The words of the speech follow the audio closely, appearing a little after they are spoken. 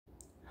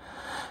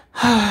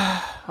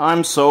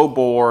I'm so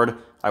bored.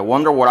 I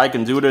wonder what I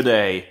can do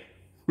today.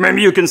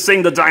 Maybe you can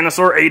sing the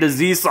Dinosaur A to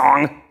Z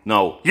song.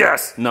 No.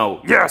 Yes.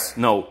 No. Yes.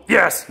 No.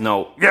 Yes.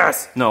 No.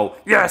 Yes. No.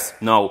 Yes.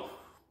 No.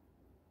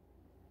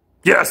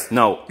 Yes.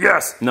 No.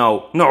 Yes.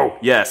 No. No.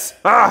 Yes.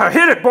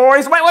 Hit it,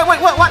 boys! Wait,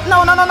 what?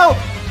 No.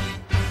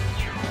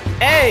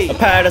 A.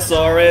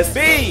 Apatosaurus.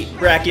 B.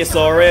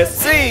 Brachiosaurus.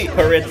 C.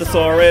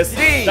 Parithosaurus.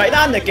 D.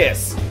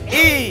 Deinonychus.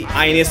 E.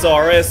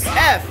 Ionosaurus.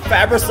 F.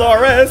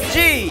 Fabrosaurus.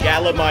 G.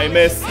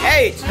 Gallimimus.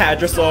 H.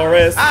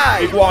 Hadrosaurus.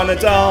 I.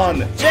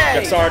 Iguanodon. J.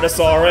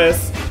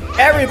 Jaxartosaurus.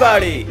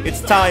 Everybody,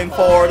 it's time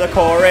for the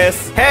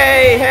chorus.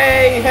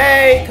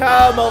 Hey,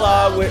 come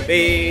along with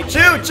me.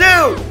 Choo,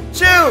 choo,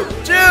 choo,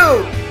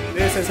 choo.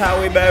 This is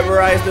how we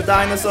memorize the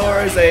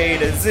dinosaurs A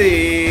to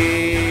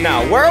Z.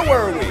 Now, where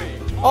were we?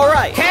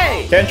 Alright,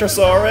 K.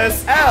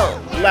 Kentrosaurus. L.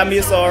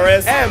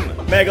 Lemiosaurus. M.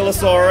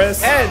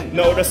 Megalosaurus. N.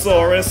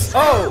 Nodosaurus.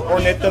 O.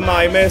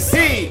 Ornithomimus.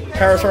 P.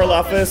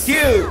 Parasaurolophus.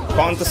 Q.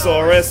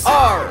 Brontosaurus.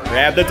 R.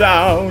 Grab the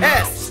down.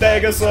 S.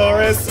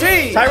 Stegosaurus.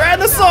 T.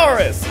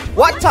 Tyrannosaurus.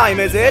 What time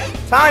is it?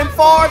 Time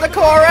for the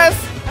chorus.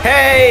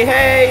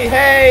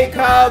 Hey,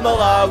 come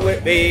along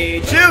with me.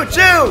 Choo,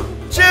 choo,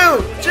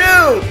 choo,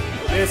 choo.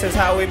 This is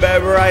how we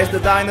memorize the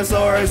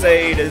dinosaurs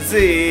A to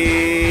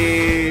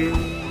Z.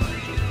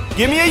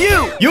 Give me a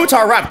U!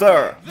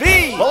 Utahraptor!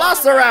 V!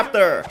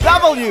 Velociraptor!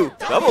 W!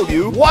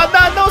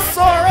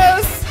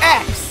 Wananosaurus!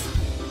 X!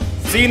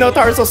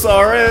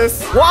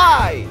 Xenotarsosaurus!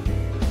 Y!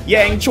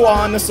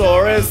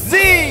 Yangchuanosaurus!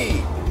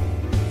 Z!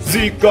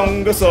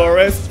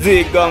 Zigongosaurus!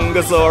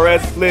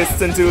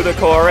 Listen to the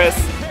chorus.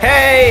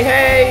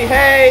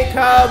 Hey,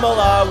 come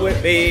along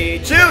with me.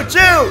 Choo,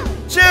 choo,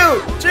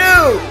 choo,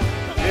 choo!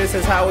 This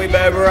is how we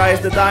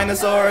memorize the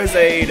dinosaurs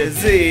A to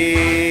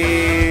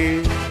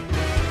Z.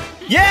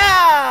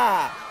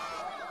 Yeah!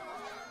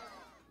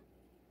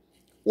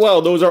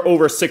 Well, those are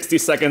over 60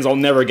 seconds I'll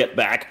never get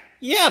back.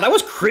 Yeah, that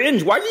was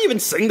cringe. Why did you even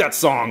sing that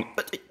song?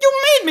 You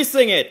made me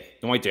sing it!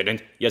 No, I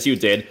didn't. Yes, you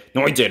did.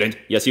 No, I didn't.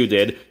 Yes, you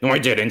did. No, I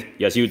didn't.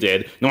 Yes, you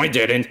did. No, I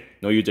didn't.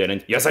 No, you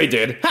didn't. Yes, I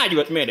did. How do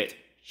you admit it?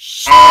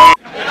 Shh.